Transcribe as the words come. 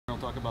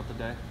to talk about the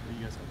day that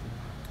you guys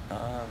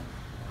had?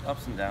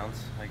 Ups and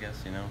downs, I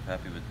guess.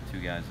 Happy with 2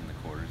 guys in the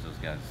quarters. Those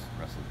guys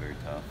wrestled very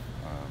tough.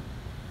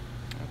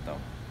 Though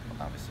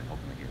obviously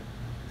hoping to get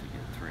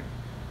 3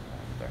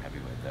 with our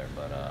heavyweight there.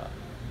 But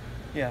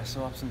yeah,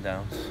 so ups and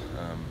downs.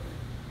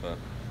 But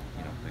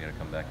we got to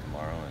come back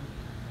tomorrow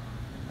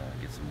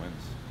and get some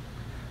wins.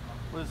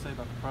 What does it say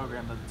about the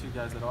program that the 2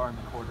 guys that are in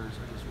the quarters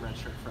are just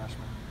redshirt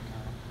freshmen?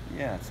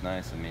 Yeah, it's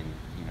nice. I mean,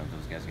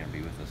 those guys are going to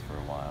be with us for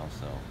a while,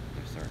 so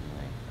there's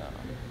certainly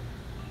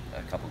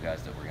a couple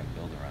guys that we're going to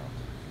build around.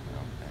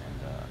 And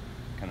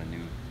kind of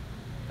knew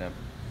that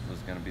was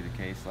going to be the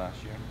case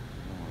last year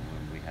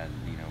when we had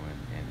Nino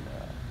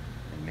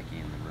and Mickey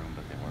in the room,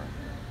 but they weren't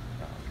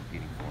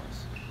competing for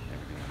us. They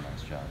were doing a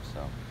nice job,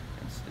 so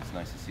it's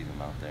nice to see them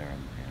out there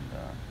and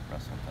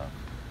wrestling tough.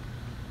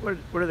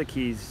 What are the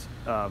keys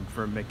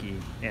for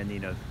Mickey and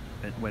Nino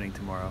winning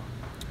tomorrow?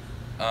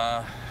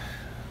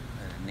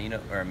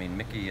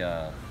 Mickey.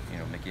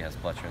 Mickey has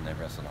Fletcher, and they've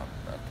wrestled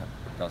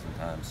a dozen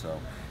times. So,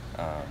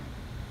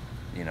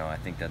 I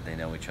think that they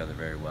know each other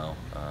very well.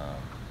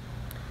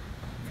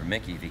 For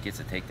Mickey, if he gets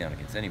a takedown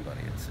against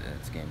anybody,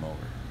 it's game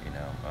over.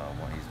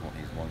 He's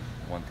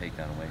one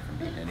takedown away from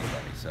beating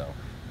anybody. So,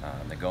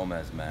 the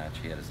Gomez match,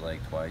 he had his leg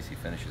twice. He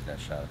finishes that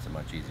shot. It's a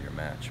much easier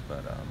match.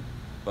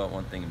 But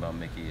one thing about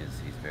Mickey is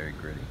he's very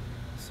gritty.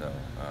 So,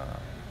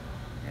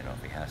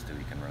 if he has to,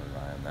 he can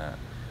rely on that.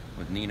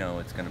 With Nino,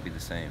 it's going to be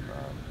the same.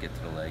 Get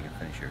to the leg and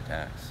finish your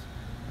attacks.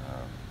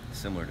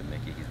 Similar to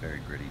Mickey, he's very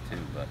gritty too,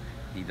 but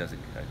he does a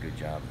good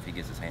job. If he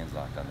gets his hands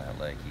locked on that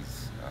leg,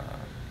 he's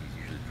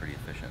usually pretty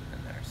efficient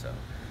in there. So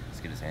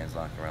just get his hands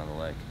locked around the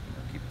leg.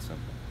 Keep it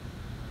simple.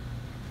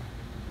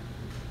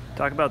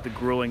 Talk about the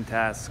grueling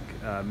task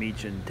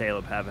Meach and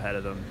Taleb have ahead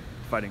of them,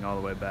 fighting all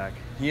the way back.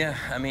 Yeah,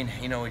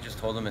 we just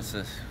told them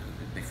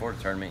before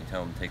the tournament, you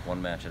tell them to take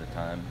 1 match at a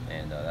time,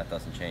 and that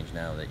doesn't change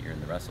now that you're in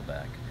the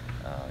wrestleback.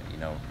 You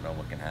know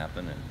what can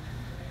happen, and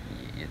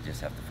you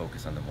just have to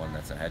focus on the one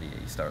that's ahead of you.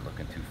 You start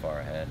looking too far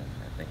ahead and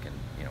thinking,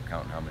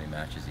 counting how many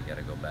matches you got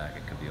to go back,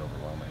 it could be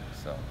overwhelming.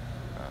 So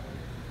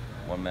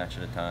 1 match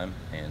at a time,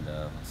 and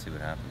let's see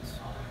what happens.